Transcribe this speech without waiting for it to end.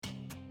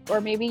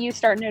or maybe you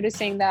start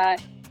noticing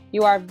that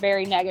you are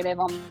very negative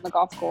on the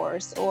golf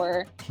course,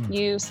 or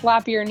you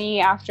slap your knee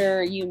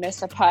after you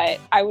miss a putt,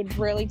 I would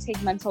really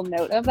take mental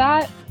note of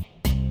that.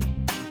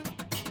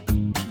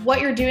 What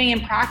you're doing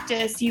in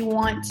practice, you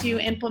want to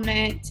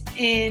implement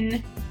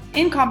in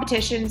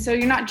competition. So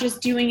you're not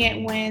just doing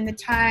it when the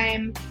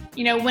time,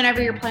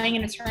 whenever you're playing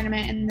in a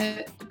tournament and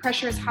the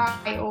pressure is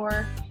high,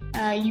 or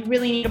you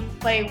really need to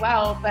play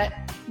well, but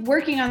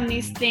working on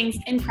these things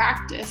in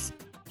practice.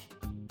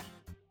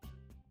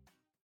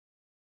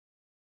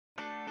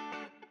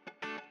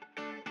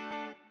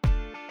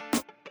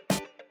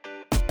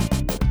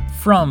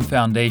 From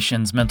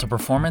Foundations Mental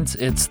Performance,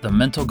 it's the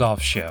Mental Golf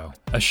Show,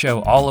 a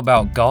show all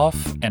about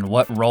golf and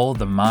what role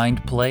the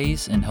mind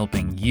plays in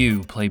helping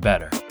you play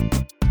better.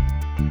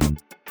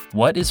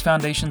 What is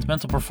Foundations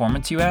Mental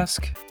Performance, you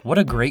ask? What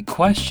a great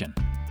question.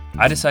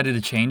 I decided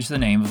to change the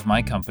name of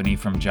my company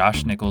from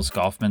Josh Nichols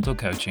Golf Mental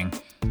Coaching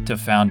to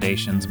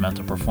Foundations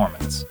Mental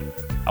Performance.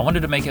 I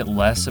wanted to make it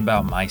less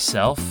about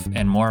myself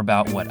and more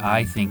about what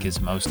I think is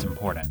most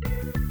important.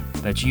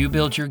 That you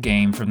build your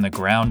game from the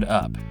ground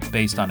up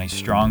based on a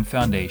strong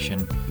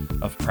foundation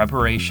of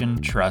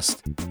preparation,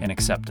 trust, and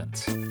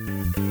acceptance.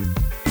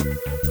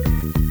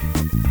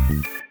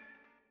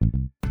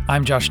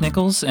 I'm Josh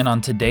Nichols, and on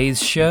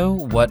today's show,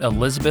 what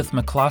Elizabeth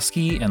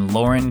McCloskey and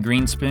Lauren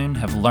Greenspoon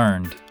have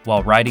learned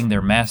while writing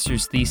their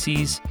master's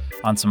theses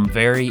on some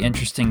very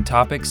interesting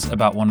topics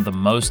about one of the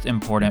most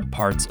important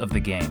parts of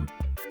the game,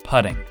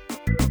 putting.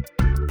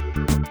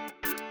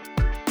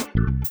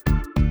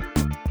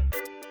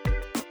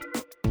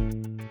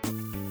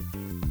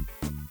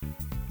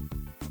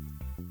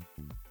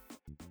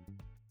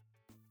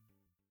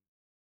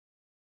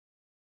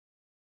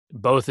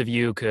 Both of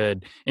you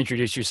could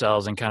introduce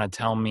yourselves and kind of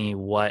tell me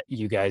what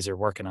you guys are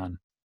working on.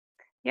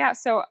 Yeah,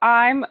 so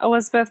I'm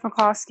Elizabeth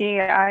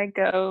McCloskey. I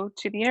go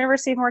to the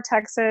University of North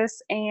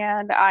Texas,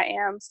 and I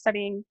am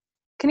studying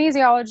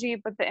kinesiology,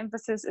 but the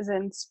emphasis is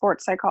in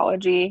sports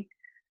psychology.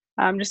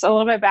 Just a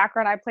little bit of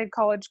background, I played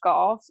college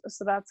golf,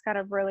 so that's kind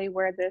of really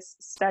where this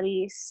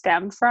study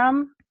stemmed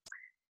from.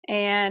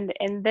 And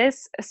in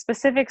this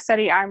specific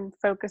study, I'm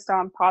focused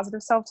on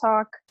positive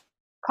self-talk,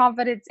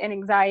 confidence, and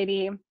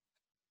anxiety,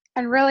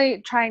 and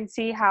really try and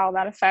see how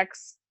that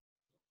affects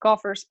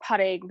golfers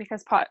putting,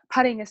 because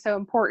putting is so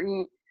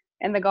important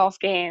in the golf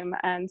game.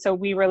 And so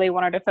we really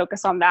wanted to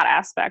focus on that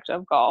aspect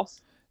of golf.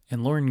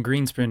 And Lauren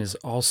Greenspoon is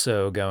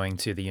also going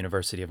to the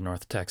University of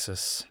North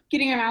Texas,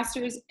 getting a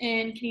master's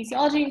in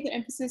kinesiology with an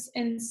emphasis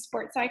in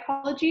sports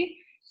psychology.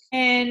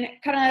 And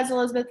kind of as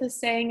Elizabeth was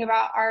saying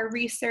about our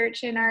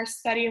research and our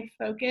study of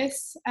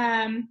focus,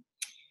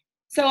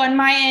 so on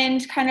my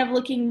end, kind of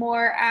looking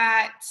more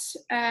at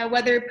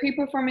whether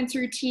pre-performance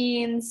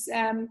routines,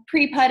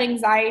 pre-putt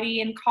anxiety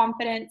and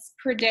confidence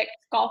predict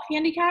golf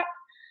handicap.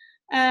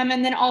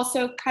 And then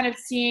also kind of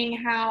seeing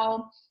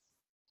how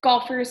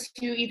golfers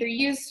who either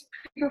use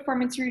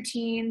pre-performance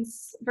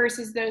routines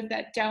versus those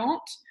that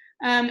don't,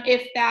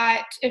 if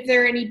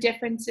there are any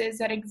differences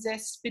that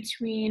exist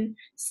between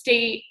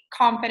state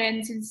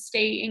confidence and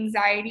state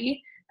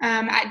anxiety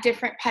at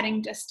different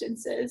putting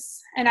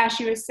distances. And as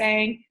she was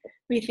saying,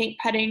 we think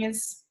putting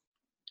is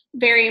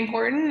very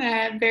important,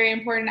 a very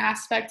important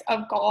aspect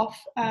of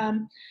golf.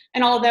 And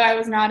although I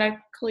was not a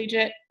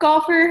collegiate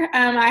golfer,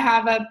 I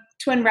have a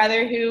twin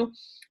brother who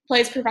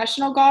plays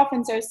professional golf.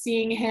 And so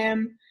seeing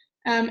him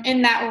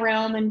in that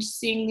realm and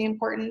seeing the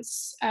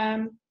importance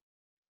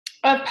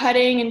of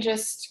putting and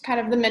just kind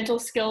of the mental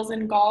skills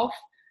in golf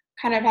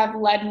kind of have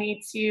led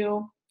me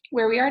to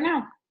where we are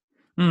now.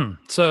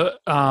 So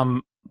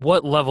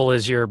what level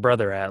is your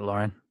brother at,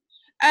 Lauren?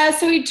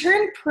 So he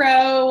turned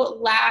pro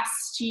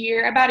last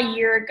year, about a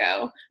year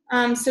ago.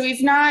 So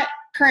he's not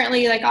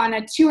currently like on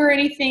a tour or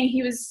anything.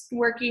 He was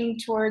working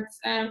towards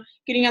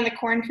getting on the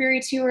Corn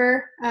Ferry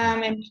Tour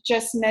and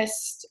just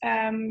missed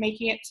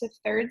making it to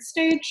third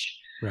stage.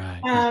 Right.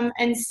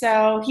 And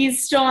so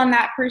he's still on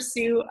that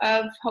pursuit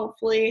of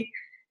hopefully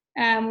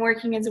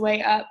working his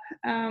way up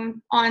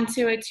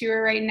onto a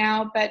tour right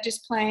now, but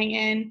just playing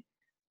in,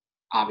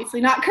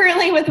 obviously not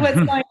currently with what's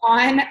going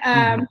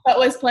on, but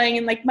was playing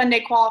in like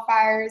Monday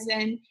qualifiers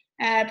and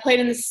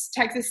played in the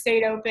Texas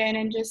State Open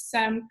and just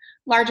some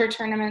larger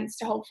tournaments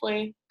to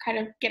hopefully kind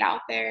of get out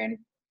there and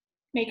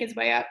make his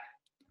way up.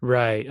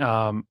 Right.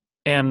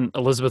 And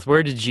Elizabeth,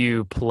 where did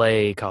you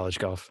play college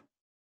golf?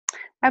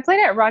 I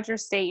played at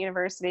Rogers State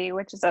University,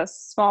 which is a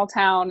small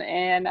town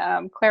in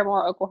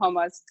Claremore,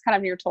 Oklahoma. It's kind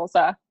of near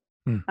Tulsa.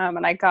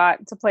 And I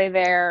got to play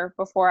there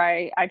before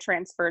I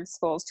transferred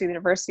schools to the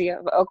University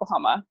of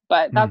Oklahoma.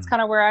 But that's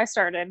kind of where I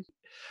started.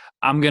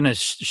 I'm going to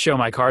show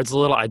my cards a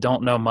little. I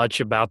don't know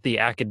much about the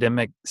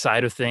academic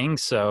side of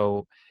things,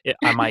 so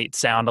I might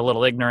sound a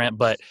little ignorant,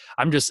 but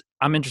I'm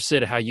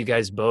interested in how you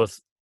guys both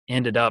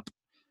ended up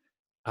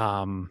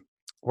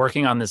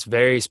working on this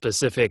very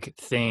specific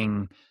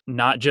thing,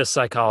 not just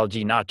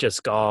psychology, not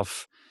just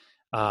golf,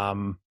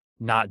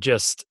 not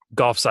just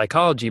golf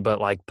psychology,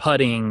 but like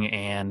putting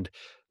and,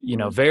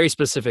 very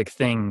specific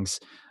things.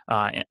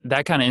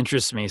 That kind of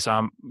interests me.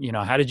 So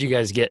how did you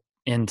guys get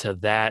into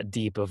that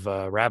deep of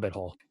a rabbit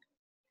hole?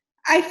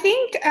 I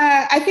think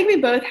we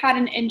both had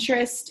an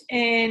interest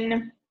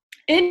in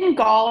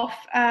golf.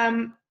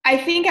 I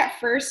think at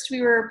first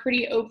we were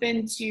pretty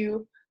open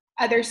to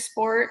other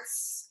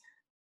sports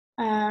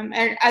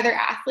and other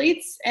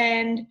athletes,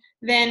 and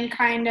then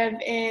kind of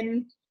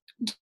in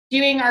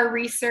doing our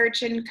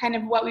research and kind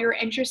of what we were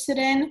interested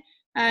in,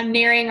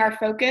 narrowing our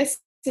focus.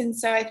 And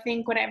so I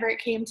think whenever it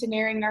came to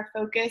narrowing our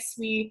focus,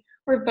 we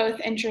were both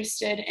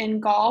interested in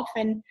golf.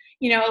 And,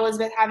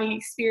 Elizabeth having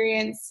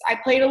experience, I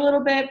played a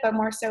little bit, but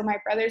more so my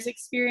brother's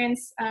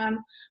experience.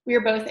 We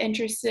were both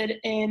interested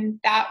in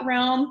that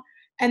realm.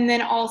 And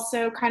then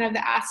also kind of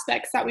the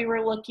aspects that we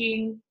were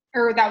looking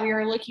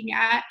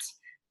at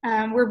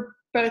were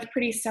both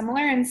pretty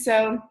similar. And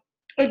so,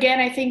 again,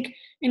 I think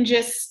in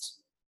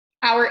just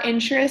our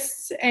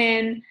interests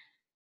and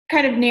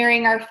kind of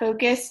narrowing our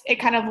focus, it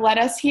kind of led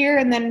us here.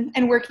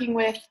 And working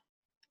with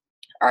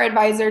our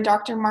advisor,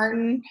 Dr.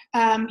 Martin,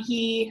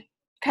 he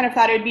kind of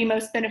thought it would be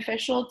most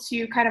beneficial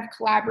to kind of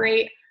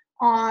collaborate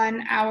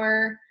on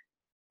our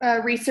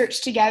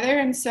research together.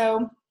 And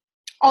so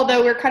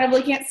although we're kind of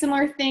looking at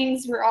similar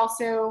things, we're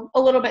also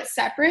a little bit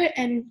separate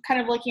and kind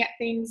of looking at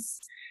things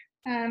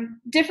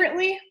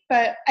differently.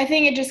 But I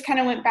think it just kind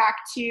of went back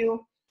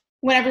to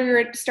whenever we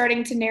were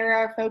starting to narrow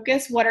our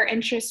focus, what our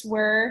interests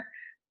were.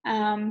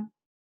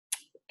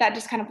 That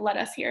just kind of led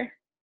us here.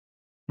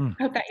 I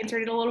hope that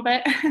answered it a little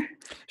bit.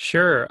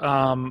 Sure.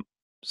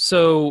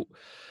 So,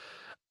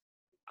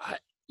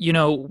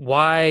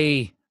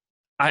 why,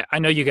 I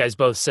know you guys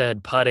both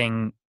said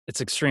putting, it's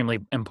extremely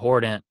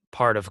important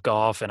part of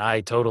golf, and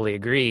I totally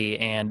agree.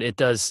 And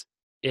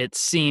it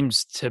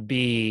seems to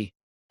be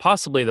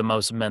possibly the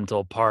most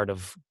mental part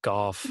of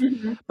golf,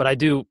 Mm-hmm. but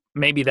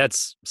maybe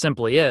that's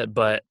simply it,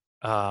 but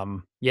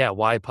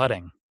why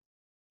putting?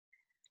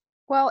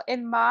 Well,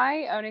 in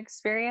my own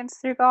experience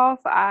through golf,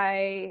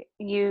 I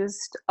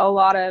used a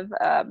lot of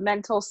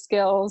mental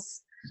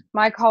skills.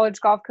 My college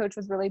golf coach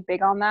was really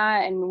big on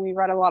that, and we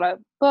read a lot of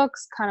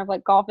books, kind of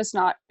like Golf is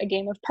Not a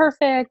Game of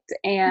Perfect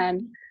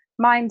and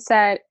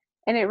mindset.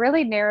 And it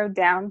really narrowed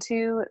down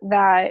to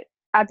that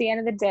at the end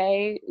of the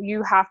day,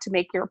 you have to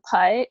make your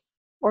putt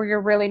or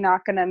you're really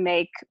not going to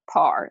make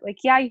par. Like,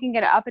 yeah, you can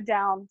get it up and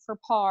down for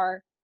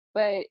par,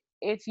 but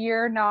if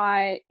you're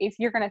going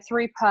to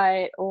three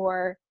putt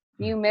or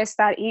you miss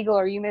that eagle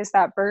or you miss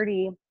that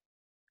birdie,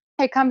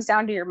 it comes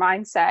down to your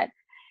mindset.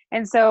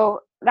 And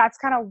so that's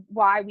kind of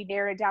why we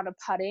narrowed it down to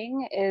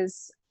putting.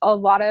 Is a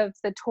lot of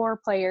the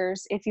tour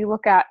players, if you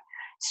look at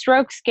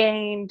strokes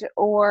gained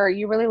or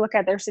you really look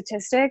at their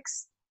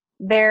statistics,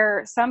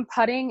 some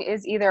putting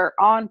is either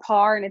on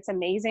par and it's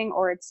amazing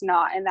or it's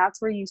not. And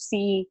that's where you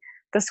see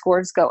the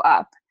scores go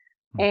up.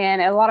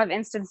 And a lot of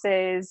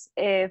instances,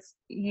 if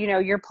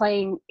you're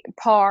playing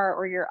par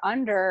or you're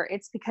under,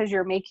 it's because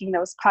you're making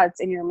those putts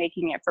and you're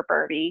making it for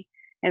birdie.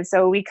 And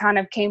so we kind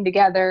of came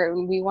together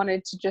and we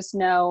wanted to just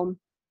know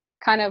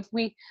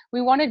we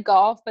wanted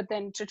golf, but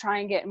then to try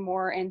and get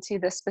more into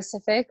the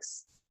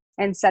specifics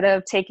instead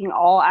of taking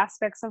all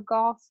aspects of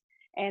golf.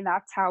 And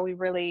that's how we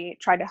really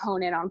tried to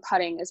hone in on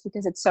putting, is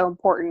because it's so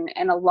important.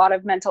 And a lot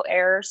of mental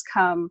errors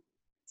come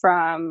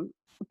from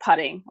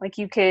putting. Like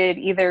you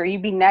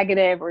be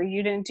negative or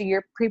you didn't do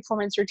your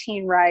pre-performance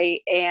routine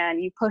right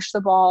and you push the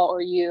ball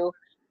or you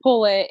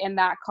pull it and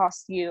that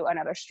costs you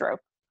another stroke.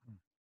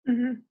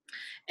 Mm-hmm.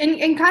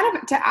 And kind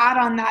of to add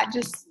on that,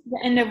 just the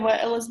end of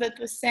what Elizabeth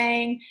was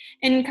saying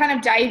and kind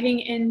of diving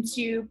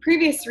into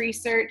previous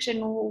research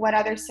and what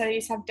other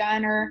studies have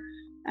done or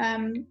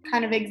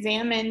kind of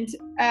examined,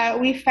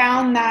 we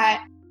found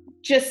that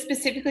just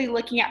specifically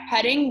looking at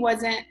putting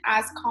wasn't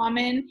as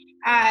common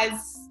as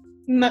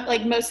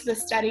like most of the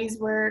studies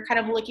were kind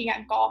of looking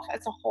at golf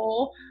as a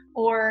whole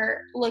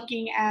or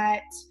looking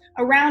at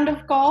a round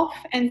of golf.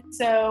 And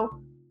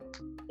so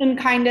in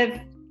kind of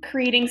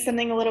creating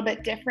something a little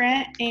bit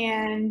different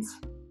and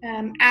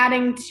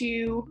adding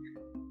to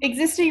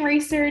existing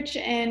research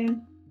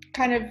and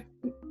kind of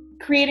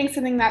creating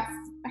something that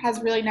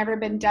has really never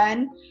been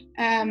done,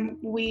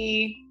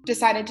 we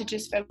decided to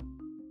just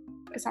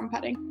focus on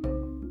putting.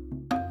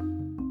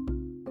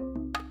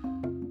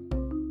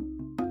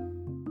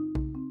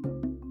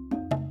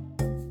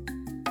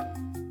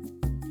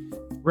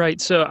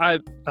 Right. So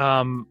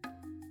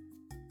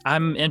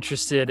I'm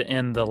interested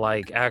in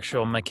the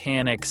actual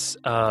mechanics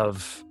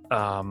of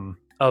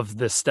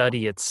the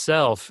study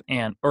itself,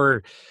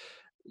 or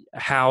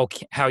how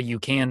you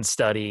can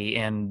study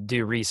and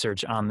do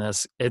research on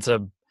this. It's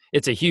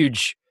a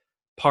huge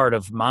part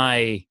of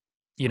my,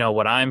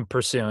 what I'm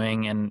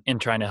pursuing and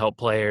trying to help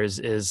players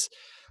is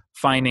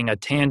finding a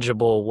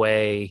tangible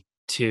way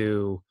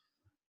to,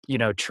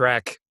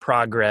 track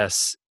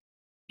progress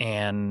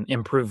and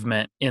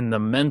improvement in the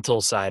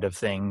mental side of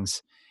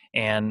things.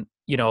 And,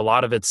 a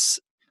lot of it's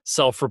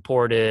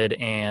self-reported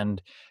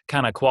and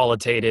kind of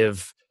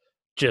qualitative,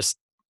 just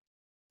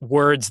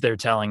words they're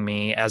telling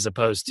me as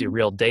opposed to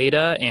real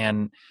data.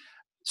 And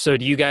so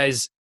do you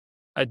guys,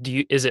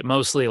 is it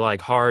mostly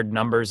like hard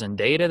numbers and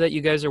data that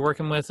you guys are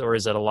working with, or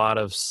is it a lot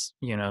of,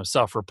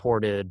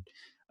 self-reported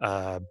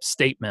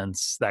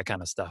statements, that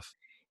kind of stuff?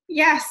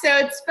 Yeah, so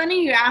it's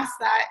funny you asked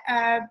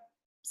that.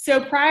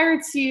 So prior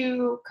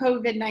to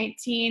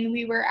COVID-19,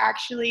 we were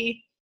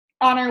actually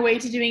on our way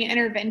to doing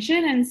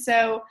intervention. And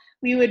so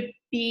we would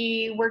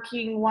be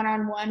working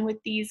one-on-one with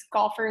these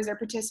golfers or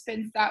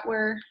participants that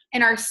were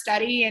in our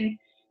study and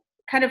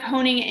kind of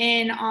honing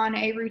in on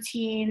a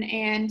routine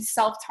and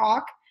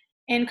self-talk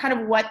and kind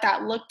of what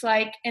that looked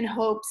like in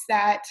hopes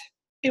that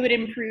it would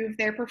improve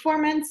their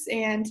performance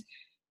and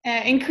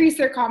increase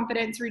their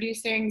confidence,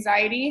 reduce their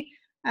anxiety.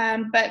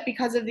 But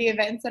because of the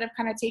events that have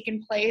kind of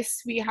taken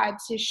place, we had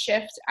to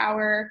shift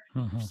our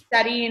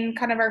study and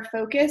kind of our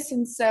focus.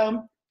 And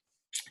so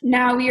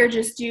now we are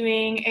just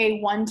doing a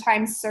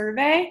one-time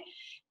survey.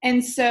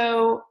 And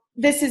so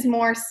this is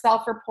more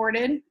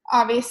self-reported,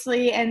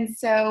 obviously. And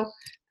so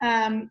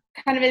kind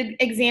of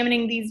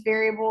examining these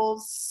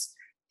variables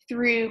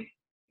through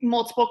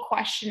multiple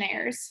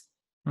questionnaires.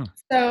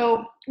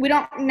 So we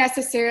don't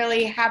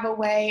necessarily have a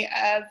way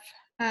of,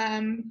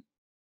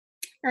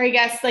 or I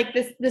guess like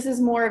this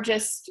is more of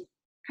just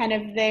kind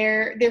of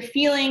their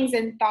feelings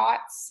and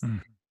thoughts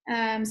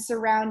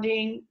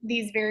surrounding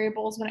these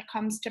variables when it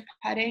comes to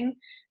putting,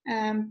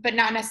 but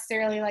not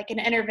necessarily like an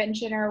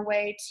intervention or a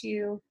way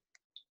to,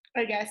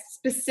 I guess,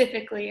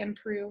 specifically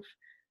improve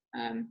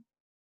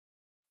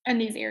in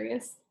these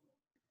areas.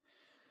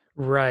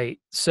 Right.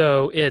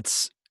 So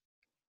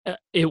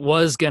it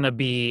was going to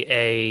be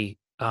a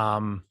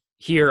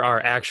here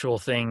are actual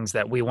things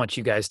that we want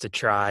you guys to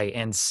try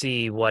and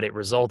see what it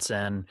results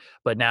in,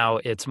 but now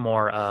it's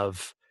more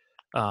of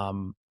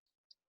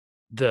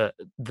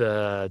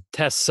the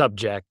test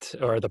subject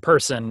or the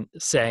person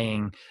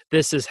saying,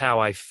 this is how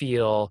I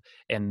feel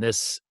and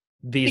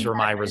these were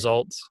my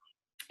results.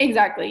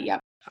 Exactly. Yeah.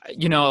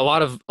 You know,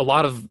 a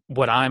lot of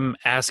what I'm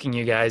asking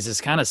you guys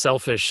is kind of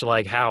selfish,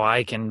 like how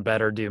I can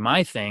better do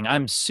my thing.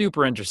 I'm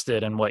super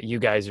interested in what you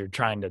guys are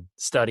trying to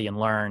study and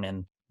learn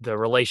and the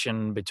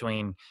relation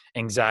between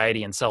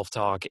anxiety and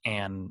self-talk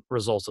and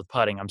results with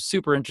putting. I'm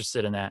super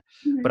interested in that.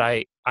 But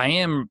I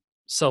am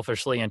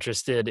selfishly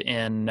interested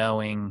in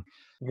knowing,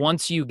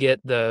 once you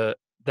get that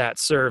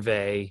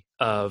survey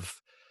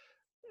of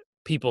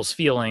people's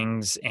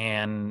feelings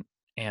and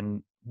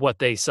what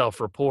they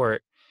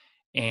self-report,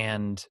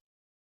 and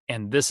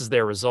this is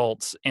their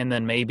results, and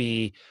then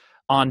maybe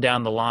on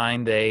down the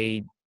line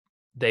they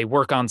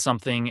work on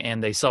something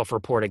and they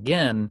self-report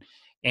again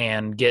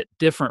and get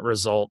different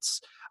results.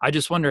 I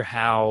just wonder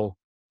how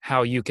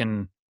you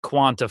can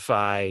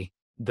quantify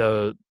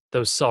those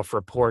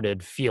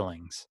self-reported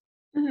feelings.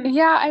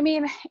 Yeah, I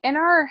mean, in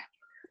our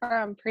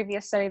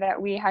previous study that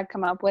we had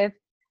come up with,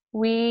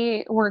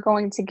 we were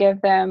going to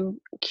give them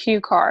cue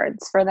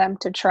cards for them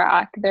to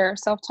track their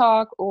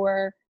self-talk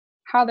or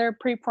how their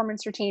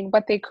pre-performance routine,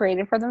 what they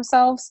created for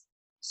themselves.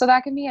 So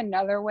that can be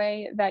another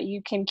way that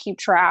you can keep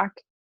track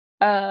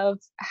of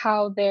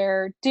how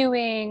they're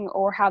doing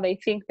or how they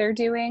think they're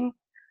doing.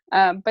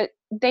 But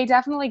they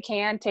definitely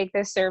can take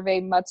this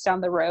survey months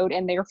down the road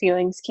and their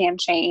feelings can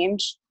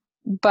change.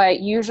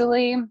 But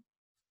usually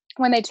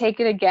when they take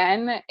it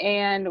again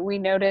and we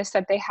notice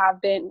that they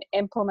have been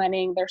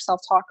implementing their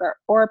self-talk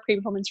or a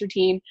pre-performance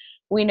routine,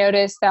 we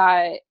notice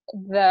that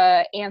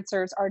the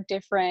answers are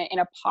different in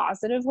a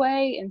positive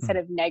way instead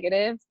of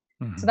negative.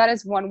 So that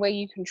is one way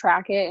you can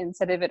track it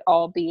instead of it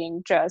all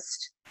being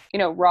just,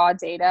 raw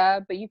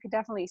data. But you could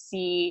definitely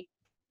see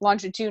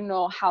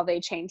longitudinal how they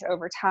change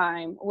over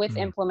time with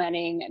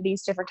implementing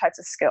these different types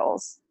of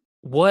skills.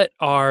 What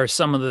are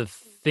some of the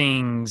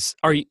things,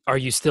 are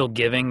you still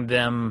giving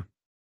them?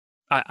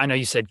 I know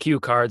you said cue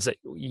cards that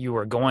you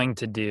were going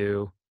to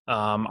do.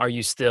 Are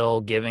you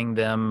still giving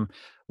them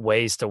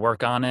ways to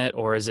work on it,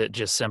 or is it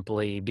just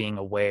simply being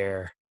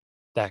aware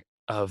that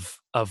of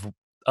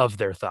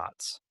their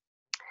thoughts?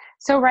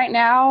 So right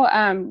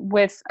now,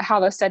 with how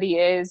the study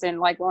is, and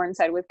like Lauren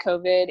said, with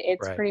COVID,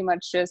 it's Right. pretty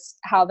much just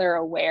how they're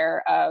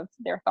aware of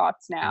their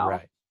thoughts now.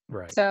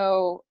 Right.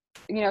 So,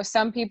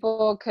 some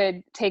people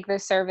could take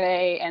this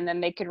survey and then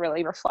they could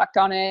really reflect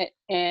on it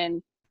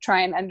and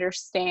try and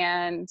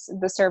understand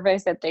the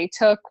surveys that they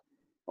took,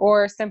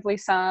 or simply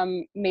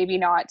some maybe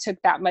not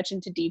took that much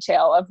into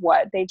detail of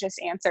what they just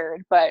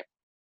answered. But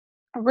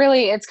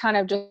really, it's kind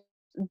of just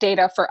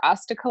data for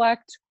us to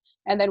collect,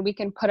 and then we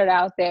can put it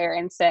out there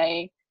and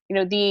say,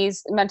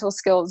 these mental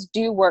skills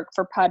do work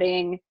for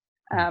putting,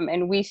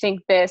 and we think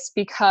this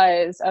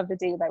because of the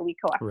data that we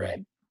collected.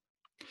 Right.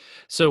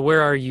 So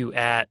where are you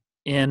at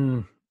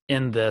in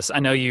this? I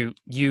know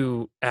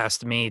you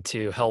asked me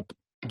to help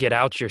get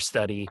out your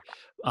study.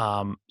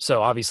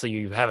 So obviously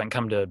you haven't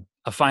come to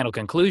a final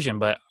conclusion,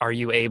 but are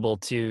you able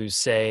to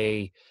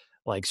say,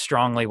 like,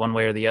 strongly one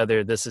way or the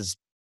other,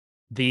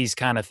 these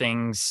kind of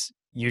things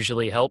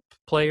usually help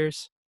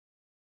players?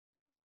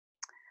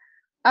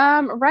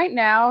 Right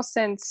now,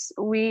 since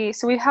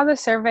we've had the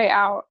survey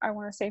out, I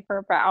want to say for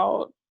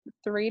about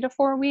 3 to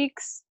 4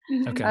 weeks.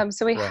 Okay.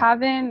 So we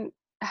haven't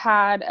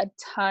had a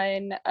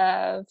ton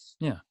of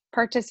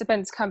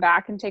participants come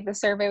back and take the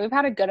survey. We've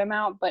had a good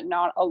amount, but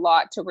not a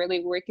lot to really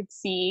where we could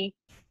see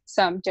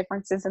some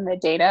differences in the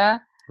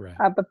data. Right.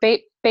 But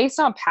based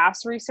on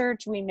past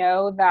research, we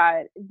know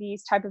that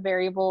these type of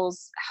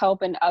variables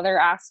help in other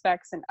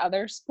aspects in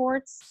other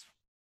sports.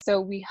 So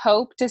we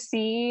hope to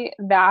see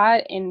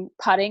that in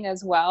putting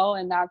as well.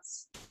 And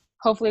that's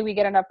hopefully we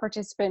get enough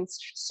participants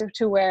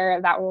to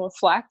where that will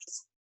reflect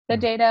the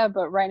data.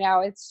 But right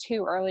now it's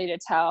too early to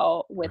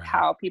tell with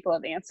how people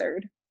have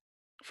answered.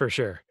 For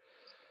sure.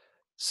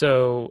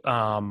 So,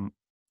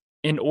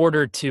 in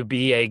order to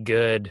be a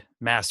good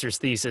master's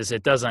thesis,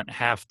 it doesn't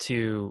have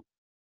to,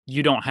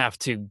 you don't have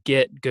to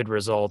get good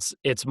results.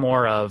 It's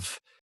more of,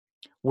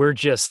 we're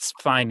just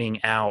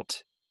finding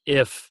out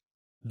if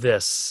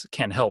this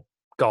can help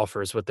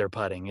golfers with their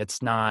putting.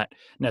 It's not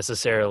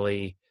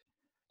necessarily,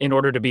 in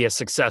order to be a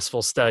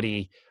successful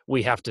study,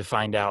 we have to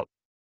find out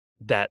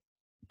that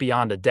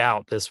beyond a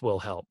doubt this will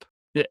help.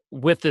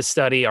 With this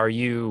study,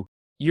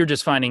 you're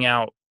just finding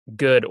out,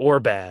 good or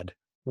bad,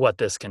 what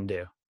this can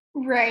do.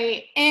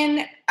 Right.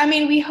 And I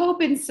mean, we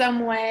hope in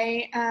some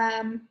way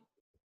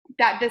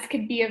that this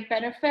could be of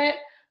benefit,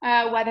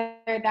 whether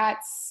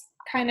that's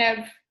kind of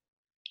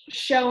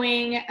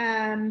showing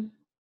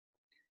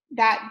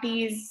that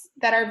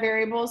our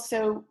variables,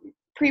 so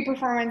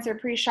pre-performance or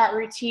pre-shot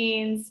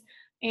routines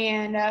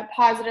and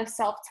positive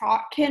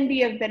self-talk, can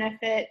be of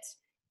benefit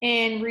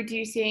in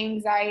reducing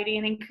anxiety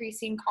and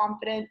increasing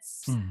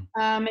confidence,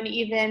 and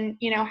even,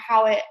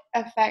 how it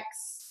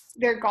affects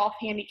their golf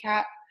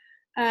handicap.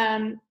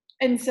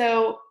 And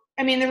so,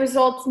 I mean, the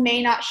results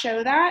may not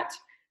show that,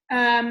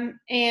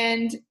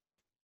 and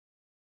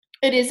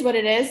it is what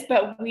it is,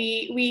 but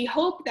we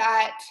hope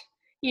that,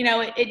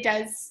 it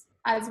does,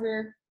 as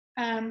we're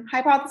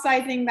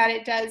hypothesizing, that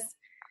it does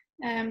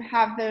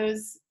have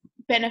those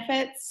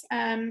benefits,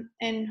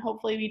 and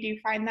hopefully we do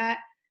find that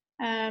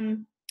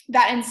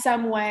in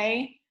some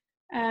way.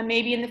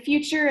 Maybe in the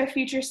future, a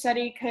future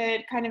study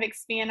could kind of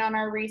expand on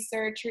our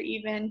research, or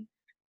even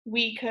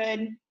we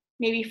could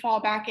maybe fall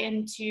back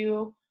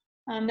into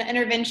the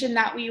intervention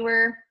that we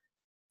were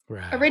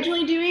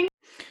originally doing.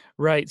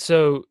 Right.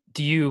 So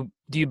do you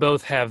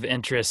both have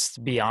interests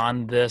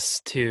beyond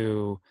this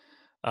to,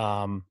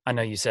 I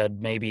know you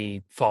said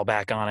maybe fall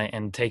back on it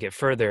and take it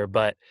further,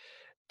 but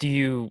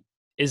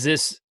is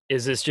this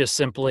just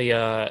simply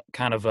a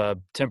kind of a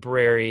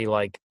temporary,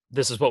 like,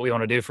 this is what we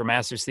want to do for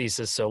master's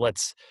thesis, so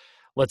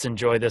let's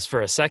enjoy this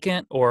for a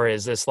second? Or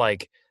is this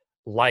like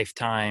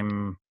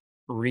lifetime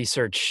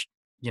research,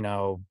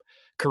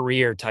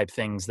 career type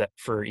things that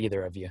for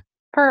either of you?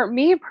 For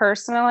me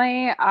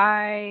personally,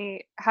 I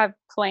have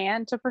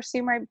planned to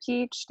pursue my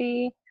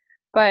PhD,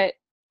 but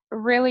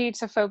really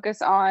to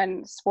focus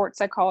on sports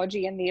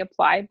psychology in the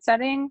applied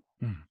setting.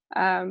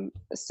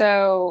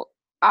 So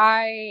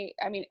I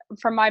mean,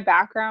 from my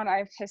background, I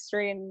have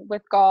history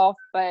with golf,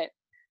 but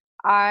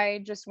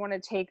I just want to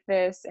take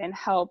this and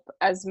help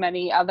as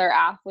many other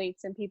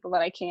athletes and people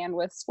that I can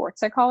with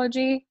sports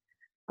psychology.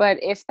 But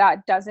if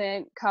that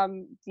doesn't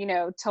come,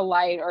 to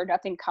light, or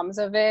nothing comes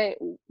of it,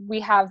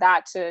 we have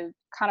that to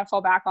kind of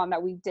fall back on,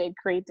 that we did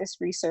create this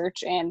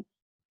research and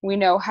we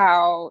know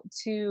how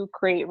to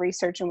create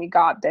research and we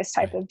got this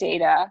type of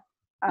data,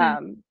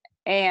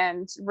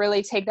 and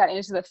really take that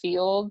into the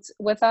field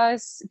with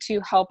us to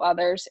help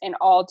others in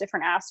all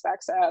different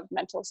aspects of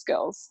mental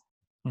skills.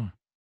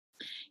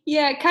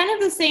 Yeah, kind of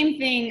the same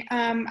thing.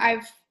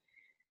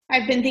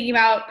 I've been thinking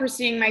about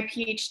pursuing my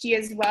PhD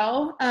as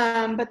well,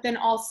 but then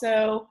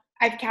also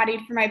I've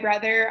caddied for my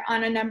brother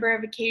on a number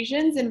of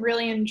occasions and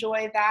really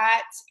enjoy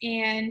that.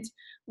 And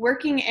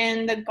working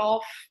in the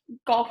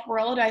golf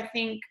world, I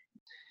think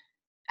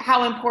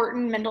how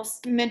important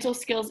mental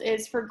skills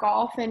is for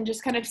golf, and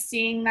just kind of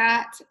seeing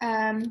that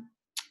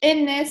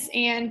in this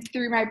and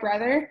through my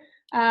brother,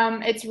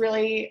 it's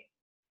really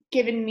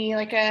given me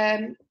like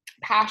a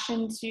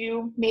passion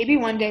to maybe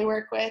one day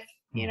work with,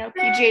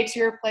 PGA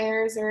Tour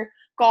players or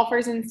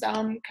golfers in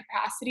some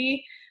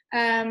capacity.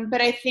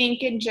 But I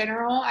think in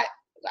general,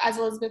 as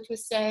Elizabeth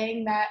was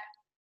saying, that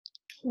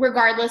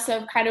regardless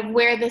of kind of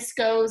where this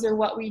goes or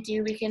what we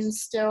do, we can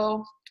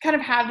still kind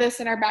of have this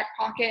in our back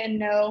pocket and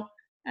know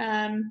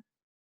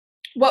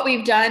what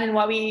we've done and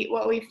what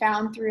we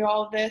found through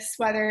all of this,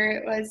 whether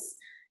it was,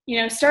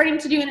 starting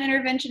to do an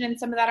intervention in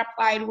some of that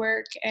applied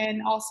work,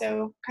 and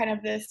also kind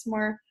of this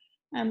more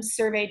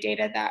survey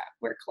data that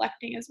we're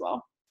collecting as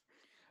well.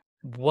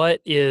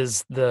 What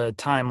is the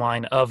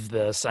timeline of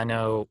this? I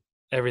know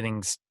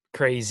everything's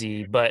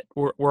crazy, but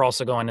we're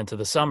also going into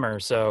the summer.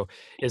 So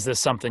is this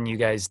something you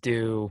guys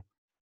do,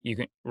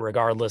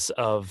 regardless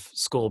of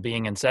school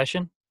being in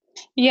session?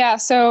 Yeah,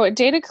 so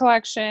data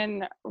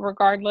collection,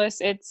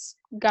 regardless, it's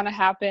going to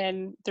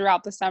happen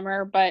throughout the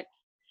summer, but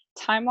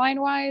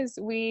timeline-wise,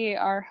 we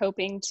are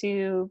hoping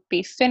to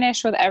be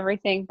finished with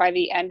everything by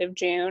the end of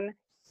June,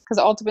 because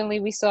ultimately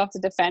we still have to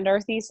defend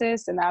our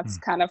thesis, and that's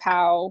kind of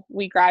how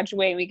we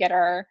graduate. We get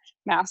our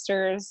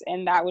master's,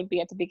 and that would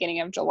be at the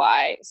beginning of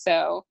July.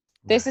 So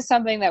this is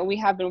something that we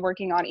have been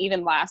working on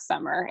even last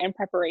summer in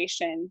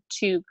preparation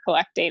to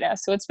collect data.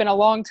 So it's been a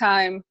long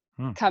time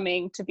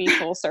coming to be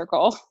full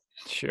circle.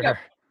 Sure. Yep.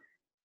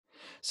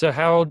 So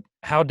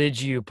how did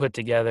you put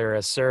together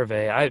a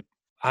survey?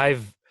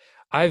 I've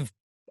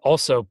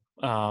also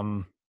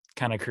kind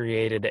of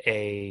created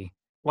an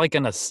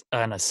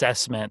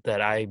assessment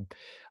that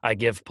I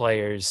give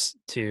players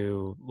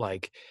to,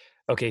 like,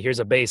 okay, here's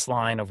a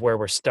baseline of where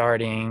we're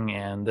starting,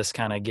 and this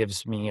kind of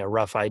gives me a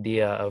rough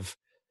idea of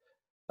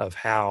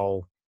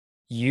how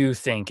you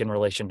think in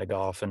relation to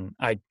golf. And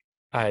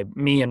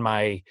me and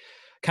my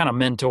kind of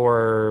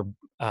mentor,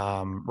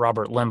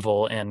 Robert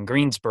Linville in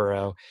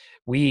Greensboro,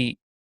 we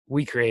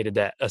created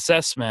that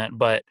assessment,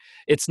 but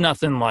it's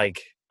nothing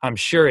like, I'm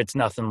sure it's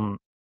nothing,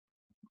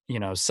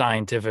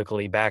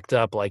 scientifically backed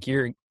up like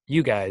you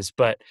guys.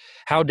 But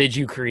how did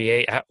you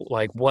create,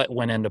 like, what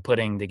went into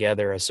putting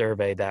together a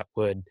survey that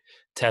would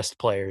test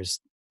players'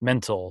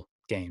 mental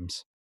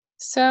games?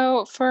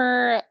 So,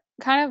 for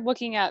kind of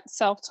looking at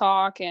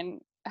self-talk and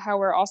how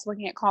we're also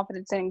looking at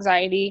confidence and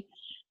anxiety,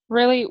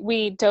 really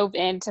we dove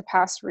into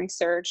past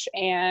research,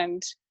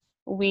 and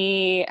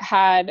we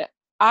had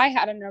I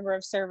had a number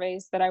of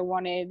surveys that I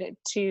wanted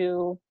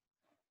to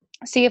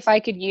see if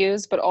I could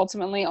use, but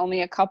ultimately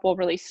only a couple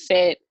really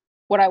fit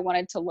what I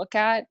wanted to look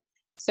at.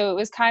 So it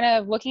was kind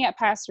of looking at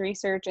past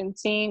research and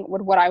seeing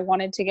what I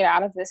wanted to get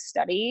out of this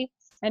study,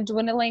 and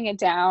dwindling it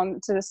down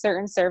to the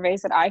certain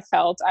surveys that I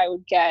felt I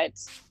would get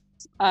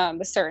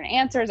the certain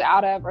answers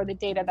out of, or the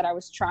data that I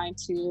was trying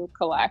to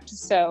collect.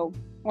 So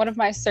one of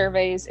my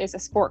surveys is a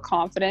sport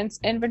confidence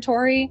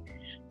inventory,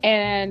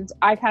 and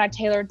I kind of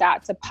tailored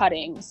that to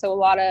putting. So a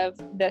lot of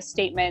the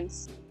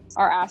statements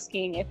are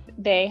asking if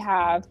they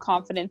have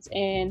confidence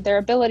in their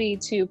ability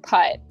to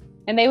putt,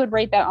 and they would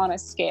rate that on a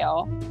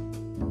scale.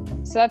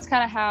 So that's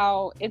kind of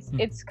how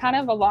it's kind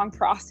of a long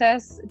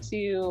process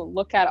to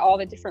look at all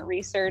the different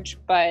research,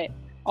 but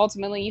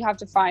ultimately you have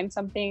to find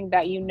something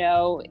that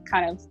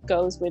kind of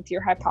goes with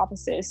your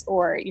hypothesis,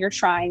 or you're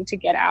trying to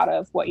get out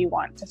of what you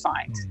want to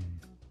find.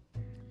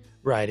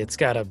 Right.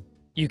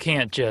 You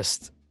can't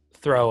just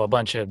throw a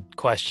bunch of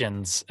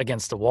questions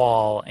against the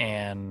wall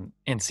and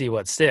see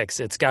what sticks.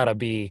 It's got to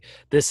be,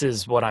 this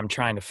is what I'm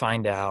trying to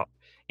find out,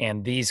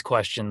 and these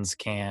questions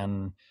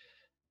can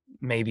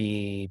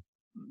maybe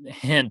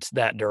hint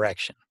that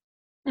direction.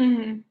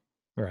 Mm-hmm.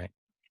 Right.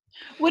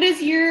 What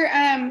is your,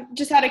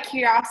 just out of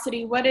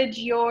curiosity, what did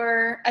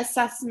your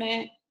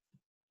assessment,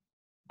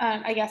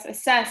 I guess,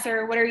 assess,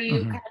 or what are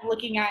you kind of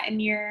looking at in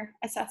your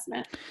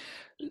assessment?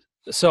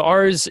 So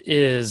ours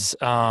is,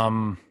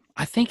 I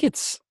think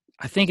it's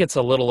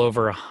a little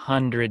over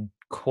 100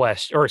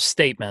 questions or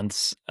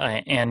statements,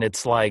 and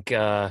it's like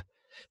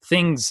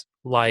things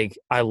like,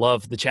 I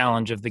love the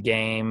challenge of the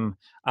game.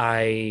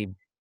 I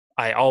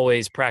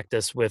always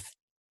practice with,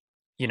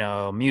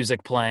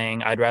 music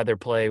playing. I'd rather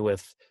play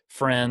with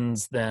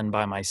friends than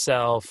by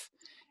myself.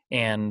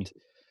 And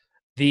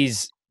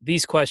these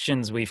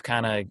questions we've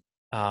kind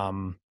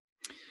of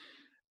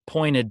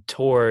pointed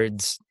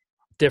towards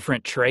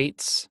different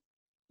traits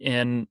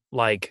in,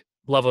 like,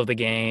 love of the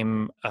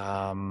game,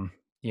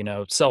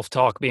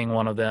 self-talk being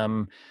one of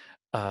them,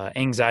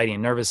 anxiety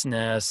and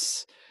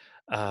nervousness,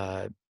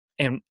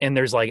 and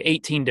there's like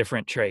 18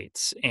 different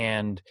traits.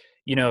 And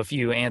if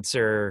you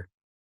answer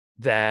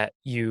that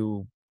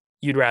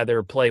you'd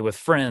rather play with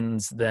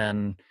friends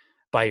than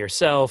by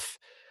yourself,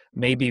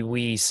 maybe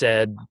we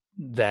said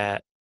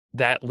that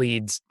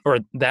leads, or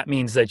that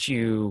means that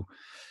you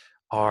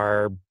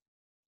are,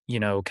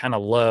 kind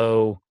of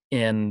low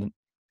in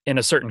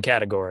a certain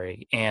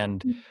category.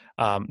 And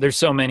there's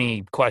so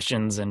many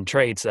questions and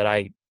traits that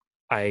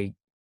I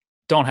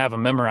don't have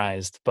them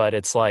memorized, but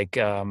it's like,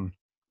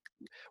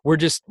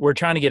 we're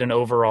trying to get an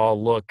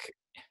overall look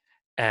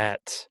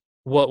at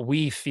what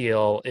we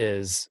feel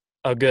is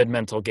a good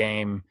mental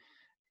game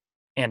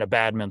and a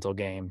bad mental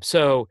game.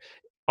 So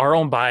our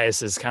own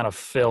bias is kind of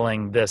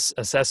filling this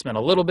assessment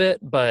a little bit,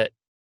 but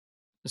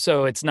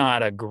so it's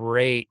not a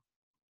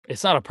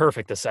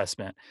perfect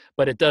assessment,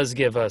 but it does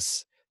give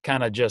us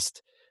kind of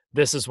just,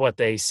 this is what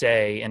they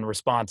say in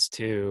response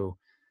to,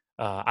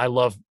 I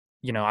love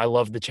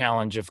the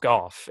challenge of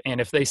golf. And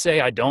if they say,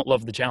 I don't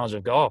love the challenge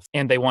of golf,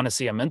 and they want to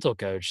see a mental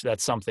coach,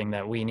 that's something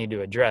that we need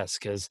to address.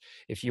 Because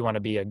if you want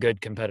to be a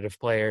good competitive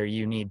player,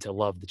 you need to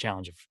love the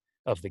challenge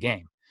of the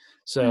game.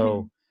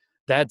 So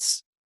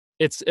it's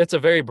a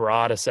very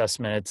broad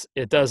assessment.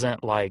 It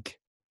doesn't like,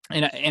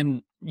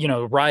 and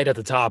right at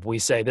the top, we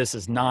say this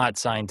is not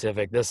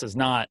scientific. This is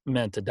not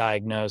meant to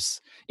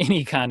diagnose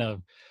any kind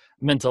of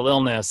mental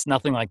illness,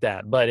 nothing like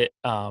that. But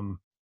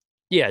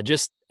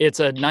just, it's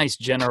a nice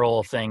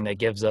general thing that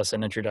gives us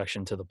an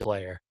introduction to the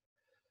player.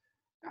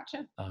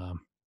 Gotcha.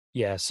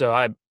 So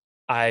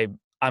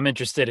I'm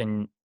interested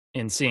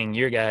in seeing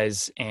your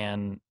guys,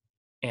 and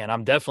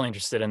I'm definitely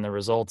interested in the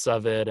results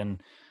of it.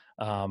 And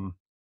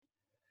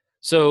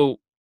so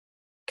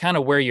kind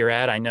of where you're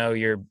at, I know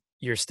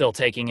you're still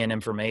taking in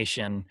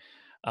information,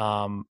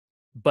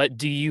 but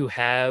do you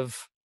have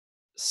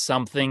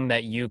something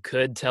that you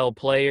could tell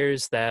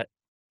players that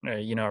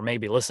are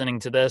maybe listening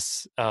to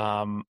this,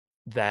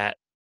 that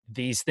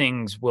these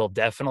things will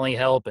definitely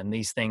help and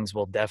these things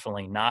will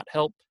definitely not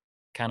help,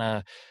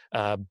 kind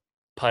of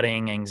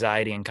putting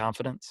anxiety and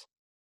confidence?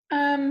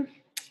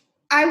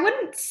 I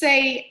wouldn't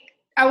say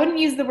I wouldn't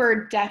use the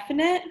word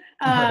definite,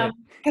 Right.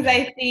 because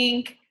I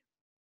think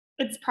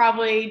it's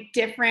probably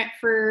different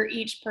for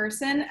each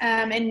person,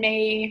 and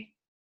may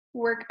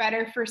work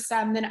better for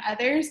some than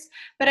others.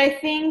 But I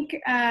think,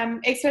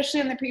 especially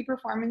on the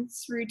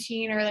pre-performance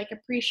routine or like a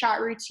pre-shot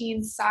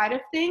routine side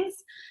of things,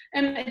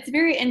 it's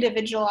very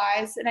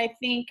individualized. And I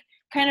think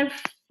kind of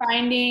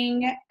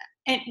finding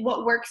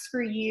what works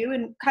for you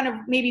and kind of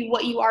maybe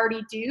what you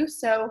already do.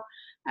 So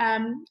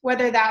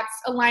whether that's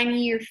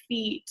aligning your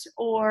feet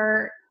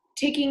or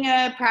taking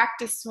a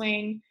practice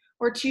swing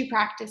or two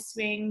practice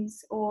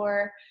swings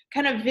or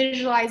kind of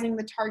visualizing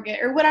the target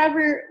or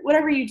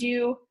whatever you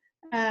do,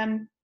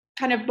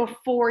 kind of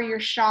before your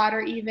shot,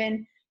 or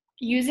even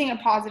using a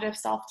positive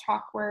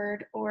self-talk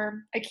word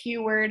or a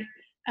cue word,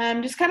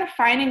 just kind of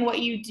finding what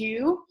you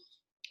do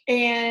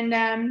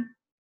and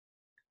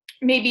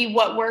maybe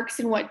what works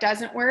and what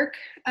doesn't work,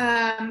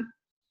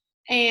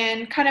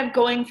 and kind of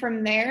going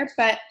from there,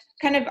 but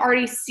kind of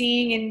already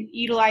seeing and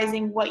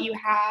utilizing what you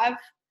have,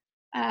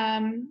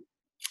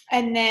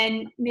 and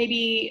then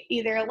maybe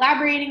either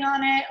elaborating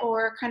on it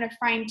or kind of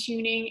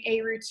fine-tuning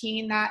a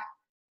routine that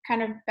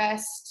kind of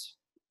best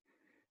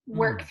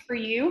works for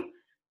you.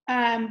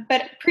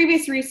 But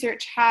previous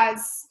research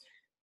has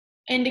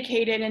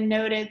indicated and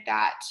noted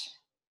that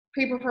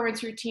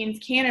pre-performance routines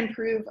can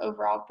improve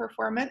overall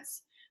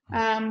performance,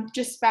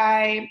 just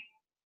by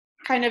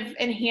kind of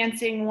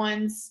enhancing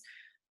one's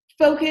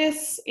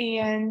focus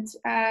and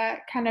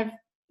kind of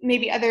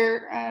maybe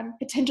other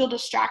potential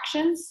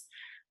distractions,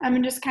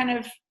 and just kind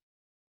of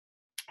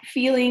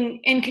feeling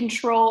in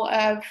control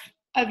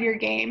of your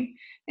game.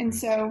 And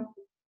so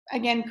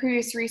again,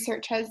 previous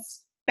research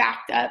has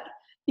backed up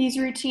these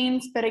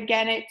routines, but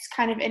again, it's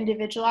kind of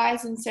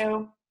individualized. And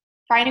so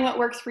finding what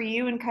works for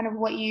you and kind of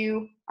what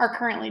you are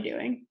currently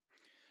doing.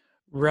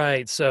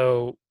 Right.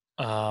 So,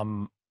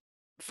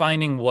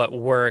 finding what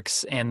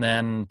works and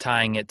then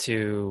tying it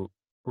to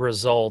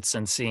results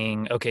and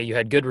seeing, okay, you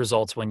had good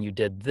results when you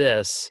did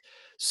this.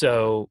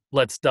 So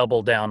let's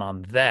double down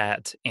on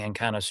that and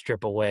kind of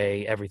strip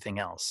away everything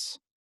else.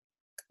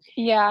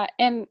 Yeah,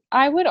 and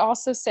I would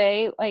also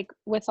say, like,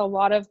 with a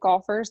lot of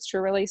golfers to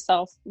really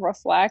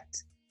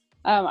self-reflect.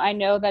 I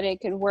know that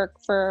it could work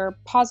for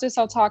positive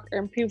self-talk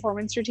or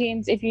performance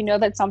routines. If you know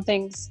that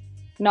something's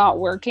not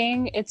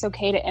working, it's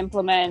okay to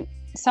implement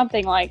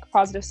something like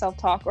positive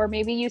self-talk, or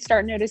maybe you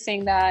start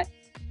noticing that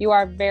you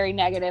are very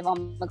negative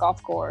on the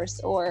golf course,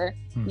 or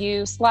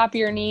you slap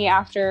your knee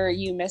after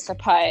you miss a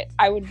putt.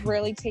 I would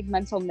really take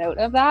mental note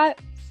of that,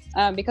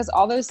 because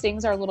all those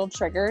things are little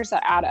triggers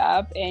that add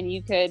up, and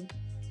you could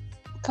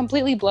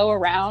completely blow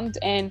around.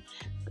 And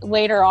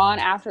later on,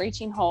 after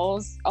 18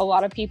 holes, a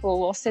lot of people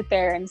will sit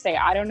there and say,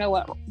 I don't know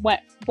what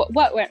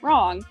went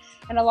wrong.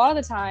 And a lot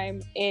of the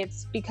time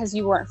it's because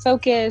you weren't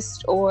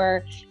focused,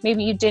 or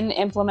maybe you didn't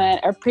implement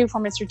a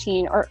pre-performance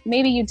routine, or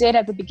maybe you did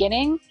at the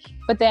beginning,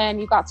 but then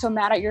you got so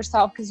mad at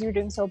yourself because you were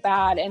doing so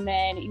bad, and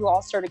then you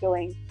all started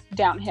going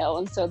downhill.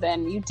 And so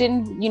then you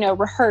didn't,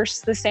 rehearse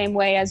the same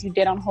way as you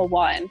did on hole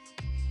one.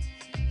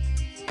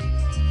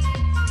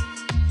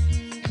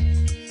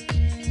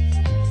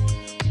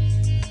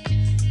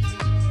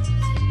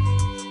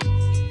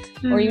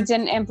 Or you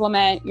didn't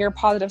implement your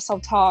positive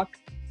self-talk,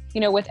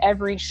 with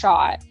every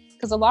shot.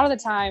 Because a lot of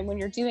the time when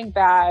you're doing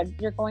bad,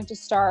 you're going to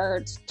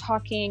start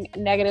talking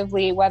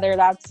negatively, whether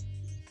that's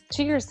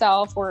to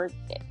yourself or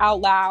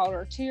out loud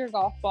or to your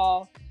golf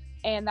ball.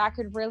 And that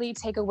could really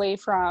take away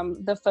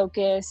from the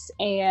focus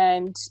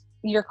and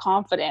your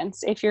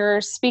confidence. If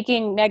you're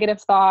speaking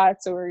negative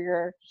thoughts or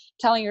you're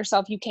telling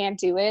yourself you can't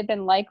do it,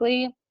 then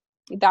likely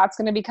that's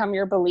going to become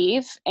your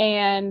belief.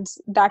 And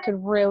that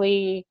could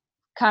really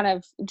kind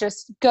of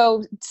just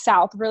go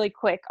south really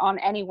quick on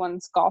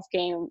anyone's golf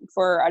game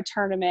for a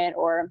tournament,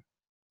 or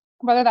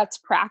whether that's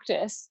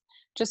practice.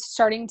 Just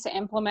starting to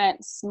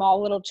implement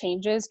small little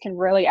changes can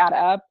really add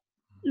up.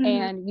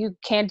 And you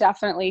can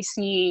definitely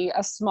see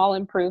a small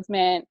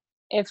improvement,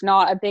 if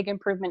not a big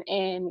improvement,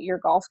 in your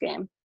golf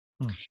game.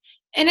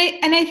 And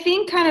I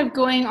think kind of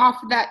going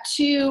off of that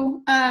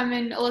too,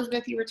 and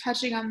Elizabeth, you were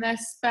touching on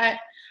this, but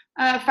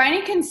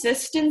finding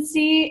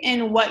consistency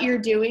in what you're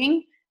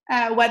doing,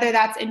 whether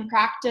that's in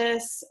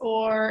practice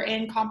or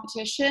in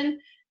competition.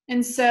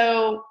 And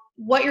so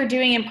what you're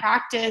doing in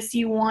practice,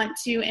 you want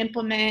to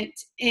implement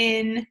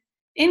in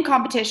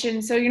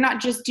competition. So you're not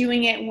just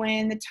doing it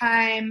when the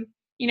time,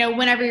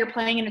 whenever you're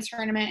playing in a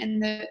tournament and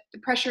the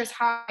pressure is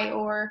high,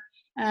 or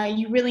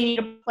you really need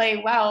to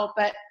play well,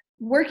 but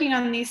working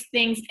on these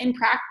things in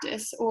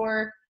practice,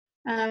 or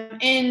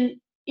in,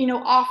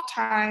 off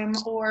time,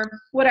 or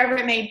whatever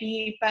it may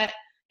be. But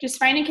just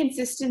finding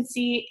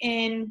consistency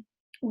in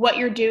what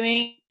you're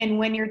doing and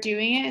when you're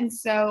doing it. And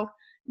so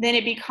then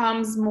it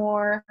becomes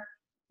more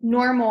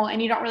normal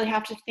and you don't really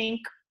have to think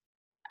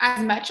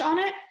as much on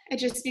it. It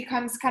just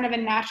becomes kind of a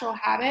natural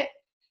habit,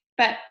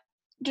 but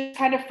just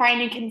kind of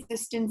finding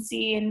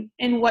consistency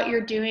in what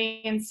you're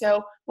doing. And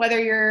so whether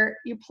you're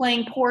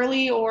playing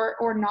poorly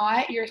or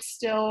not, you're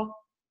still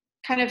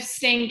kind of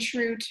staying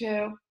true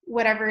to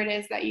whatever it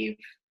is that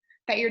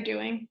you're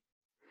doing.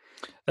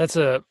 That's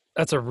a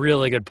That's a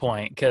really good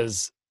point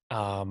because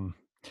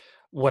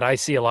what I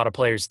see a lot of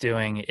players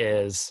doing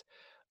is,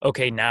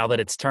 okay, now that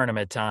it's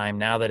tournament time,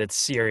 now that it's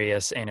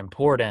serious and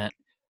important,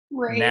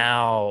 Right.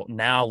 now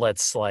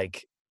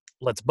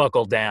let's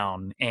buckle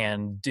down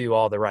and do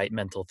all the right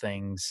mental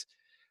things.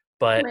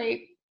 But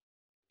Right.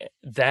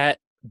 that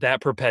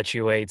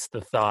perpetuates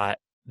the thought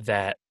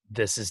that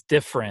this is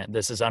different,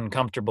 this is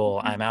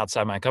uncomfortable, I'm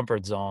outside my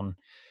comfort zone.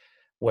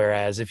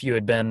 Whereas if you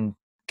had been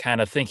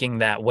kind of thinking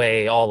that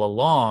way all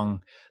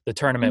along, the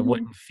tournament Mhm.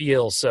 wouldn't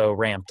feel so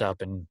ramped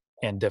up and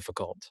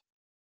difficult.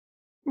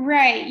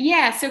 Right.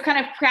 Yeah. So kind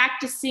of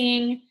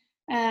practicing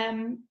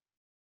um,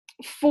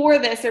 for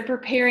this or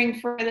preparing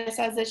for this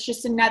as it's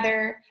just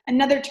another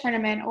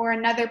tournament or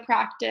another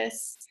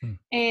practice, Hmm.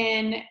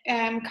 and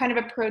kind of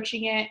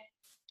approaching it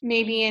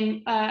maybe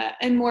in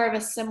more of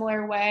a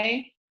similar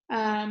way.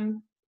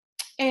 And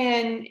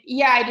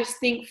yeah, I just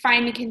think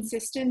finding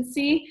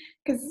consistency,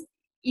 because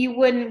you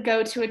wouldn't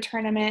go to a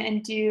tournament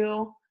and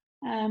do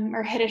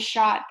or hit a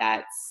shot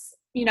that's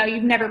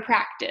you've never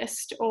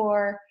practiced,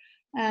 or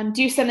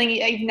do something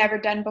that you've never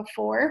done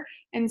before.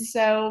 And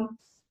so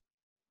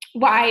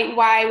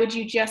why would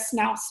you just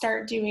now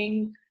start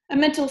doing a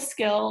mental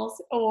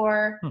skills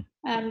or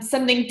Hmm.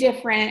 something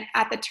different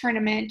at the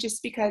tournament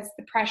just because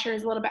the pressure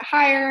is a little bit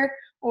higher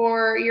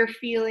or you're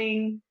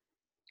feeling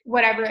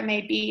whatever it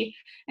may be?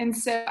 And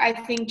so I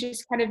think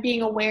just kind of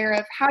being aware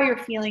of how you're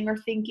feeling or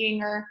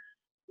thinking or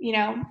you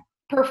know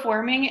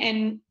performing,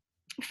 and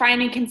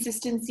finding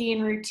consistency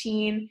and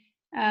routine,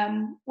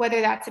 whether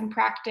that's in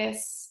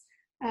practice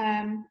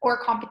or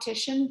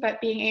competition,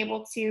 but being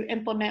able to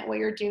implement what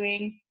you're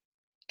doing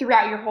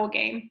throughout your whole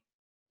game.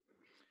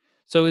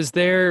 So is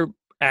there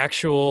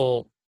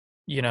actual,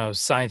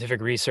 scientific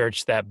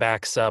research that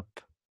backs up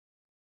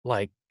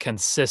like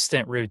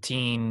consistent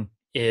routine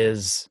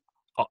is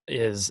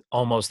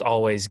almost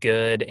always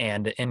good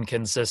and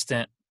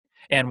inconsistent?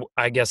 And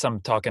I guess I'm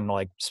talking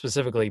like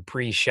specifically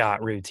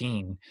pre-shot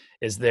routine.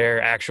 Is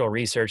there actual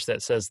research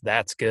that says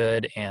that's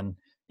good and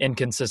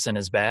inconsistent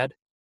is bad?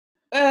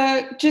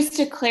 Just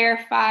to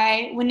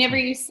clarify, whenever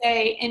Hmm. you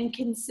say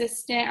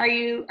inconsistent, are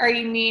you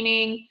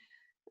meaning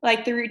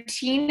like the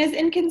routine is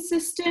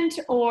inconsistent,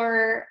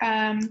 or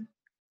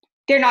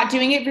they're not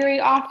doing it very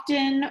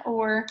often,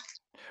 or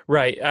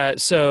Right.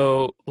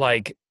 So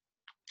like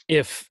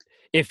if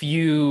if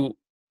you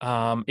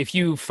if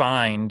you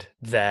find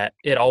that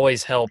it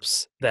always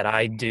helps that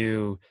I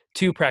do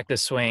two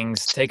practice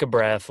swings, take a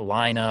breath,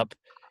 line up,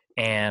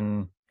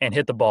 and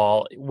hit the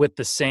ball with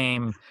the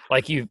same,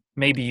 like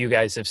maybe you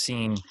guys have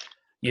seen,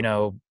 you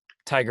know,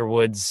 Tiger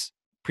Woods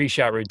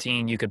pre-shot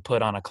routine you could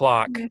put on a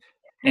clock,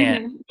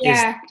 and mm-hmm. is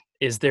Yeah.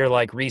 is there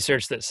like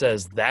research that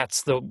says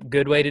that's the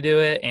good way to do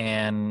it,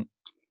 and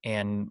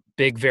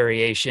big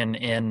variation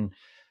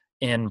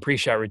in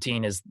pre-shot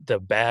routine is the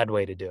bad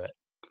way to do it?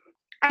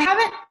 I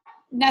haven't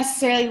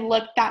necessarily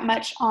looked that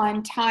much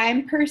on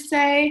time per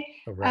se,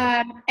 Oh,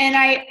 right. and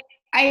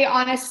I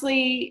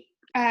honestly,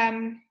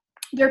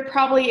 there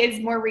probably is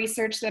more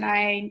research than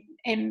I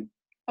am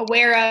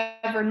aware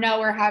of or know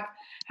or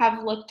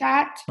have looked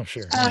at. Oh,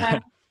 sure. Um,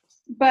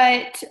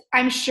 but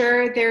I'm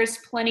sure there's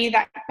plenty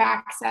that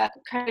backs up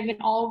kind of in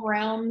all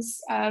realms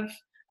of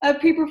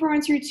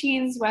pre-performance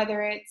routines,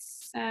 whether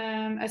it's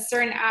a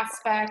certain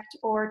aspect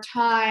or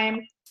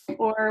time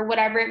or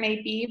whatever it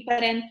may be.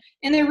 But in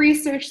the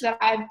research that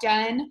I've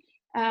done,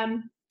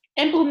 um,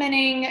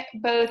 implementing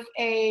both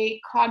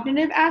a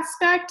cognitive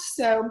aspect,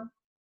 so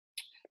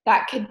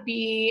that could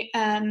be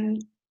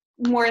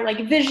more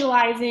like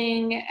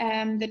visualizing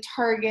the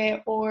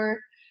target, or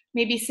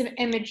maybe some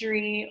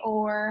imagery,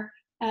 or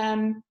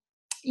um,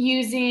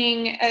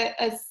 using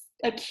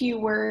a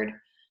keyword,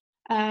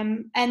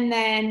 and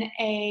then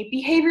a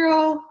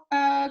behavioral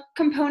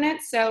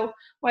component. So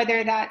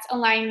whether that's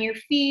aligning your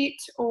feet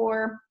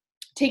or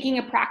taking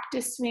a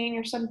practice swing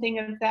or something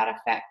of that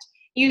effect,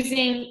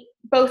 using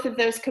both of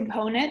those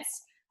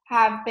components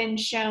have been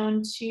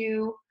shown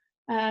to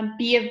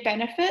be of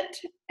benefit.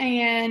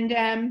 And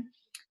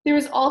there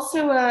was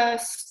also a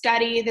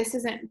study, this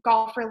isn't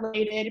golf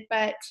related,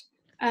 but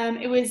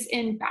it was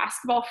in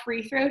basketball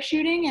free throw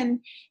shooting, and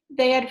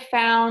they had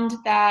found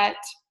that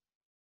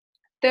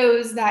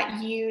those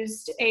that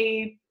used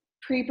a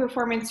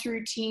pre-performance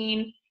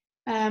routine,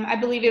 I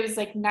believe it was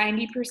like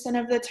 90%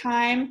 of the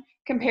time,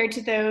 compared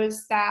to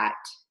those that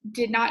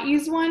did not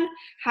use one,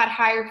 had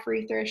higher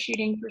free throw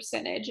shooting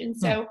percentage. And Hmm.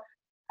 so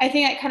I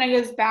think that kind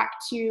of goes back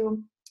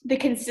to the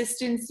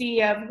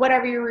consistency of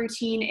whatever your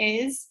routine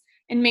is,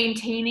 and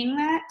maintaining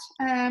that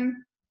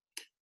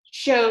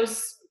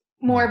shows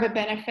more of a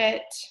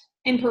benefit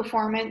in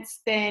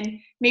performance than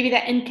maybe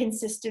that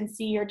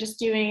inconsistency or just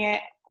doing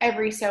it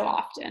every so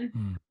often.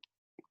 Hmm.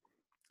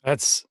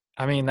 That's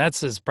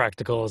as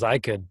practical as I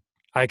could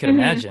Mm-hmm.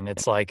 imagine.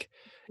 It's like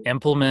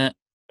implement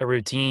a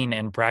routine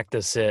and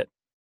practice it,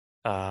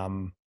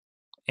 um,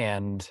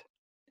 and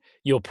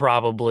you'll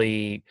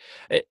probably,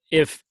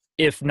 if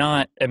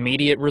not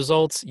immediate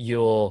results,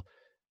 you'll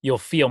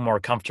feel more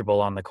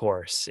comfortable on the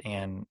course,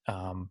 and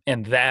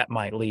that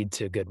might lead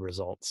to good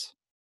results.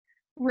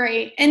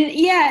 Right.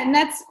 And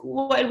that's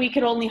what we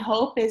could only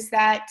hope, is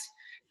that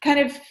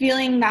kind of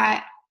feeling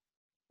that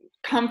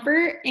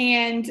comfort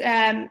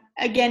and,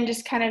 again,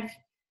 just kind of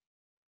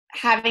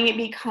having it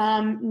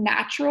become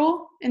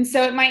natural. And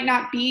so it might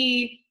not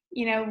be,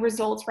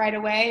 results right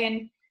away,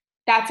 and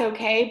that's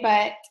okay,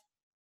 but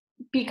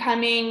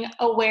becoming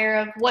aware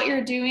of what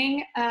you're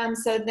doing.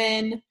 So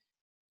then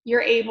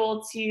you're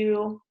able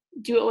to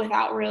do it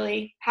without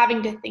really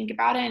having to think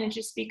about it. And it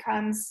just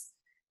becomes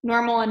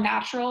normal and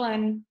natural.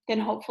 And then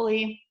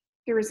hopefully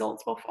the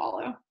results will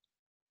follow.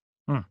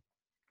 Hmm.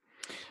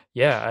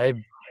 Yeah,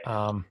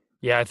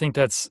 I think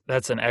that's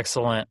an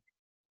excellent,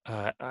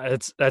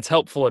 that's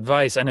helpful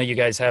advice. I know you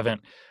guys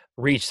haven't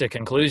reached a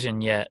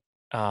conclusion yet,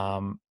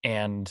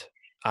 and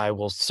I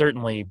will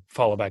certainly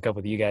follow back up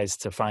with you guys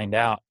to find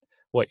out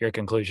what your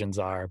conclusions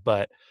are.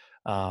 But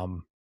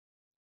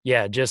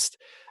yeah, just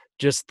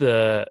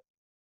the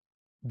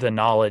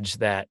knowledge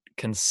that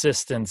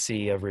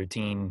consistency of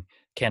routine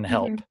can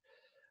help.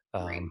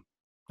 Right.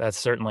 That's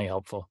certainly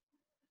helpful.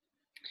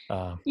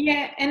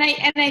 Yeah, and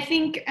I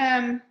think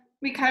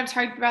we kind of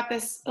talked about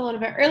this a little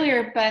bit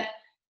earlier, but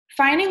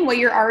finding what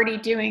you're already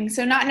doing.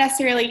 So not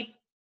necessarily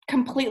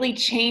completely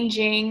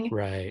changing,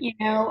 Right.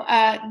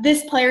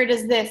 this player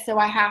does this, so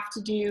I have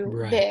to do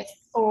Right.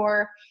 this,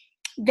 or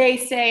they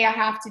say I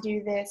have to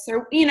do this,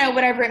 or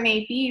whatever it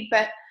may be.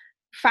 But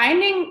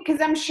finding,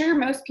 because I'm sure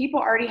most people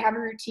already have a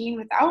routine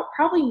without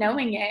probably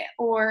knowing it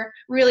or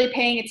really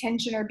paying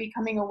attention or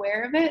becoming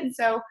aware of it. And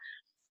so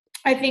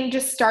I think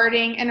just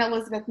starting, and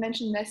Elizabeth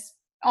mentioned this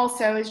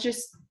also, is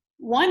just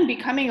one,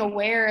 becoming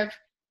aware of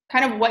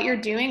kind of what you're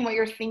doing, what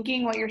you're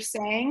thinking, what you're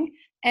saying,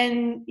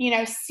 and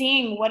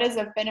seeing what is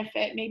of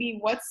benefit,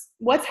 maybe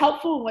what's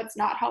helpful, what's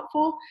not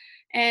helpful,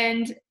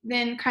 and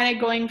then kind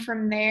of going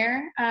from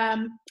there.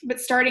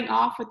 But starting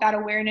off with that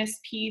awareness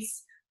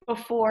piece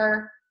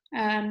before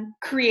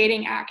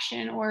creating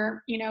action,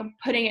 or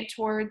putting it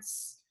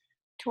towards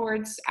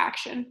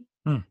action.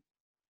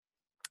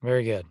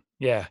 Very good.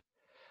 Yeah.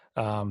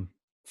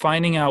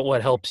 Finding out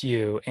what helps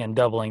you and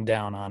doubling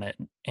down on it,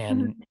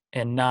 and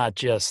Mhm. not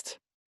just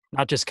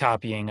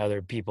copying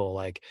other people,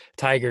 like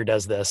Tiger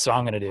does this, so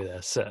I'm going to do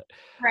this.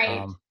 Right.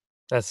 Um,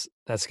 that's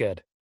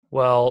good.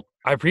 Well,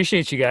 I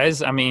appreciate you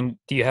guys. I mean,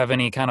 do you have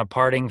any kind of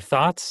parting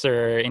thoughts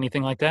or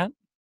anything like that?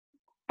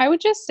 I would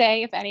just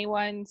say, if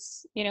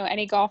anyone's,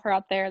 any golfer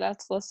out there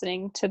that's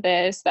listening to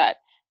this that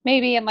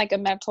maybe in like a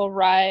mental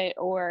rut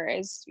or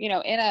is, in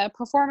a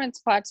performance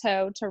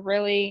plateau, to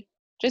really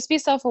just be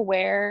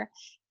self-aware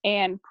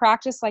and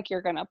practice like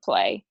you're going to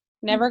play.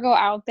 Never go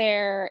out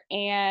there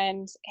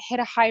and hit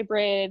a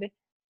hybrid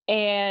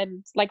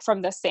and like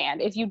from the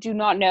sand if you do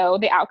not know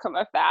the outcome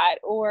of that,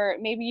 or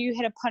maybe you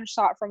hit a punch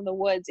shot from the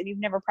woods and you've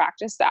never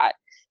practiced that.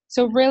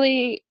 So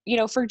really,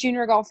 for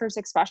junior golfers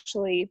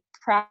especially,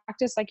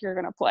 practice like you're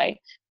going to play.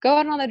 Go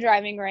out on the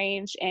driving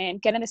range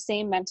and get in the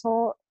same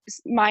mental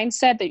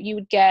mindset that you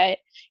would get,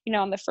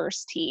 on the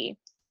first tee.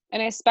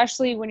 And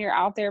especially when you're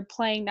out there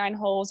playing 9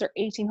 holes or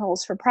 18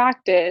 holes for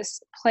practice,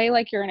 play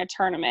like you're in a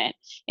tournament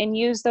and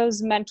use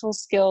those mental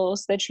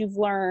skills that you've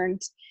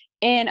learned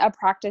in a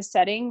practice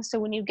setting. So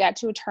when you get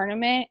to a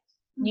tournament,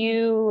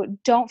 you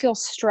don't feel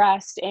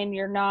stressed and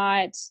you're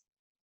not,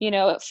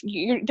 if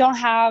you don't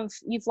have,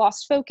 you've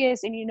lost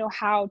focus and you know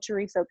how to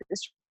refocus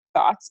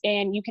thoughts,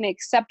 and you can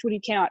accept what you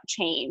cannot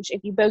change.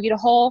 If you bogeyed a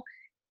hole,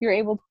 you're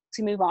able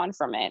to move on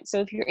from it. So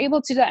if you're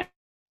able to do that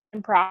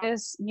in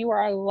practice, you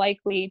are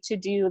likely to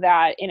do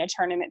that in a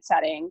tournament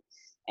setting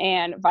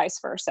and vice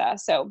versa.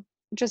 So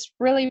just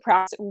really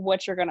practice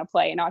what you're going to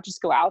play, and not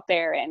just go out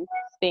there and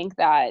think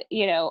that,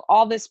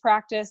 all this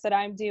practice that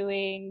I'm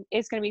doing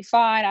is going to be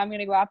fine. I'm going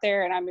to go out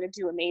there and I'm going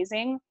to do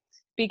amazing.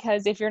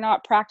 Because if you're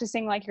not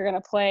practicing like you're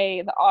going to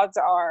play, the odds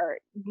are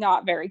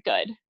not very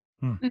good.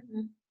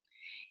 Mhm.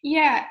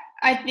 Yeah,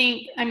 I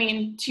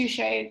mean, touche,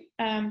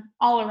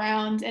 all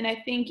around. And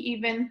I think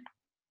even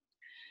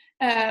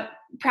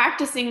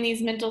practicing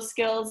these mental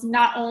skills,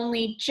 not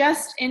only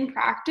just in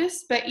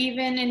practice, but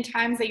even in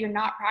times that you're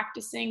not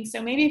practicing.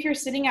 So maybe if you're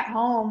sitting at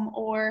home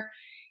or,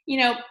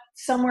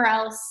 somewhere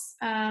else,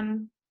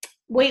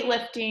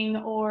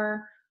 weightlifting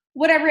or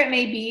whatever it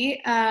may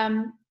be,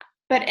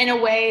 but in a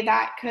way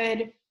that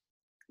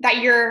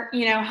you're,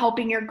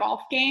 helping your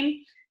golf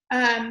game.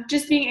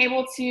 Just being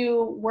able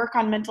to work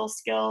on mental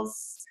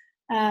skills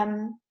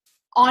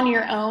on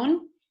your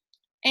own.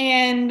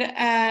 And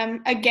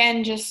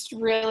again, just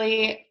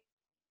really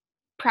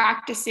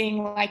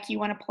practicing like you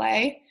want to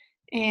play,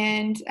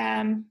 and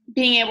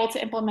being able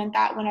to implement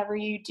that whenever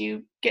you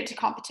do get to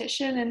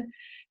competition.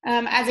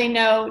 And as I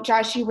know,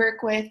 Josh, you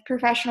work with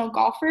professional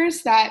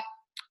golfers that,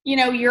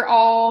 you're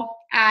all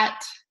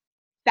at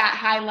that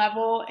high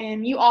level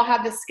and you all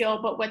have the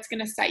skill, but what's going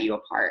to set you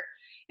apart?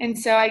 And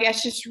so I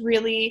guess just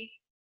really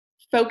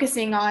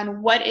focusing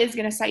on what is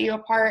going to set you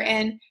apart.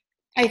 And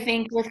I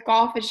think with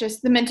golf, it's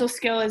just the mental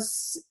skill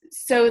is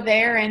so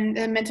there, and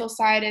the mental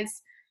side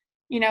is,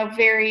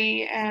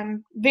 very,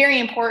 very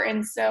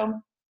important. So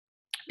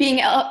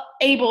being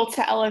able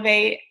to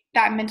elevate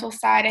that mental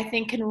side, I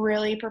think, can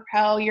really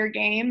propel your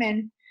game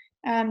and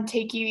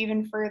take you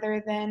even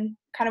further than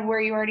kind of where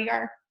you already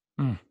are.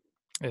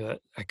 Yeah,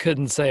 I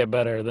couldn't say it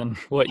better than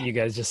what you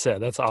guys just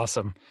said. That's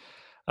awesome.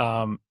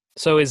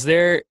 So is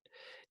there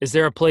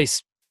a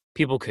place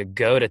people could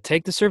go to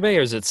take the survey,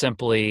 or is it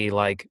simply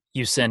like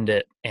you send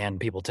it and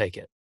people take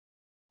it?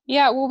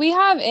 Yeah, well, we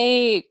have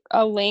a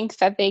link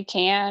that they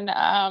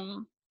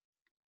can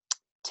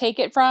take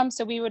it from.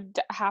 So we would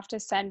have to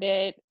send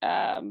it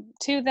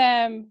to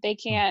them. They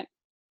can't,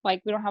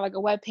 like, we don't have like a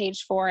web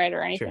page for it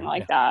or anything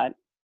like that.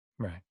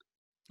 Right.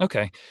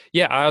 Okay.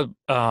 Yeah,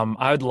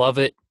 I would love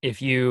it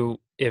if you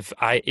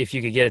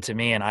could get it to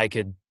me and I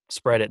could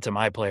spread it to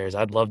my players.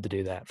 I'd love to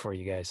do that for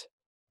you guys.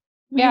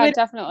 Yeah,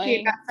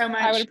 definitely. So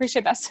much. I would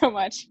appreciate that so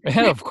much.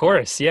 Yeah, of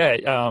course. Yeah.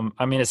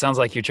 I mean, it sounds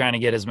like you're trying to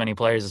get as many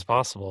players as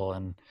possible,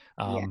 and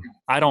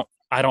I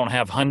don't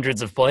have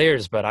hundreds of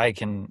players, but I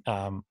can.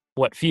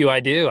 What few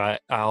I do,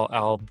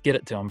 I'll get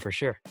it to them for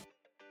sure.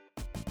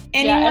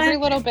 Anyone? Yeah, every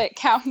little bit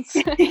counts.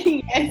 Yes,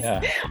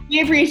 Yeah.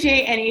 We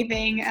appreciate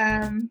anything,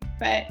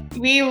 but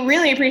we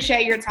really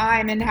appreciate your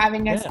time and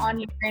having us on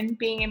here and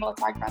being able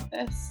to talk about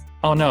this.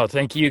 Oh no,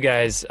 thank you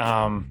guys.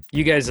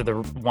 You guys are the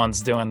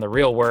ones doing the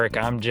real work.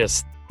 I'm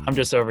just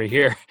over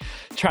here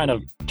trying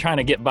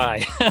to get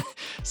by.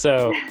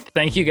 So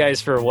thank you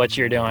guys for what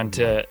you're doing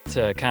to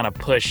kind of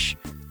push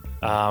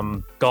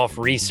golf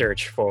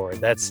research forward.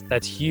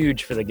 That's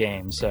huge for the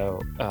game. So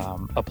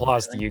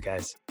applause to you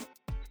guys.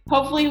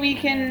 Hopefully we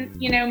can,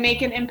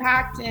 make an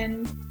impact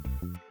and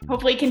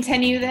hopefully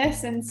continue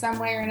this in some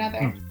way or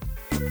another.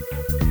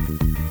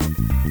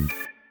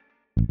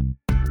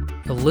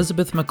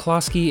 Elizabeth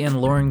McCloskey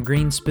and Lauren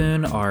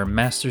Greenspoon are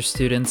master's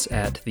students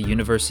at the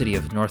University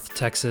of North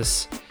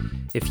Texas.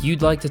 If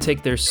you'd like to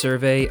take their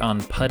survey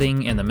on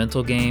putting and the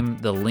mental game,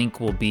 the link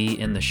will be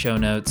in the show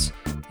notes.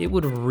 It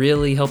would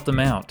really help them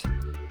out.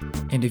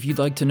 And if you'd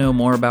like to know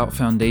more about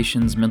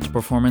Foundation's mental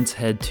performance,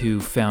 head to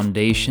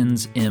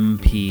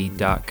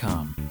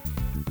foundationsmp.com.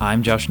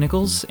 I'm Josh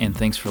Nichols, and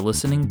thanks for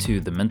listening to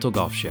The Mental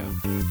Golf Show.